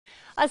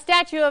A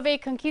statue of a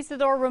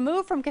conquistador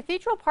removed from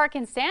Cathedral Park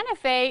in Santa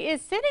Fe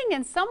is sitting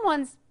in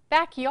someone's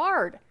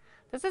backyard.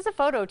 This is a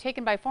photo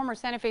taken by former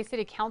Santa Fe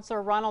City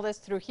Councilor Ronald S.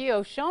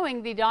 Trujillo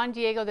showing the Don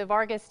Diego de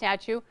Vargas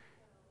statue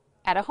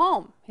at a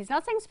home. He's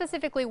not saying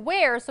specifically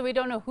where, so we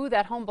don't know who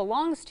that home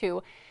belongs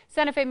to.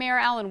 Santa Fe Mayor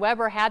Alan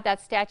Weber had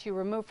that statue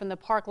removed from the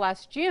park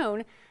last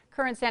June.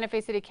 Current Santa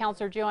Fe City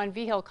Councilor Joanne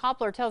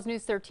Vigil-Koppler tells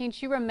News 13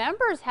 she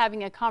remembers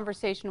having a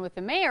conversation with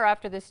the mayor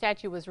after the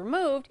statue was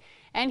removed,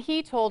 and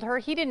he told her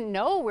he didn't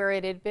know where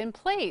it had been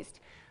placed.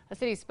 A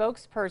city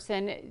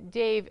spokesperson,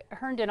 Dave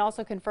Herndon,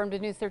 also confirmed to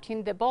News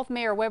 13 that both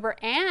Mayor Weber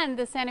and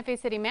the Santa Fe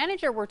City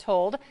manager were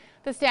told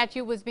the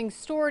statue was being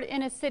stored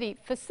in a city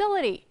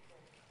facility.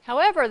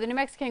 However, the New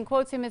Mexican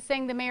quotes him as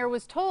saying the mayor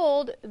was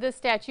told the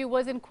statue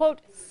was in,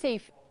 quote,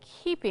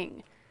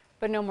 safekeeping.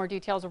 But no more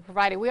details were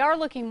provided. We are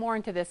looking more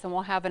into this, and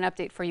we'll have an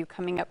update for you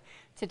coming up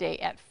today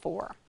at 4.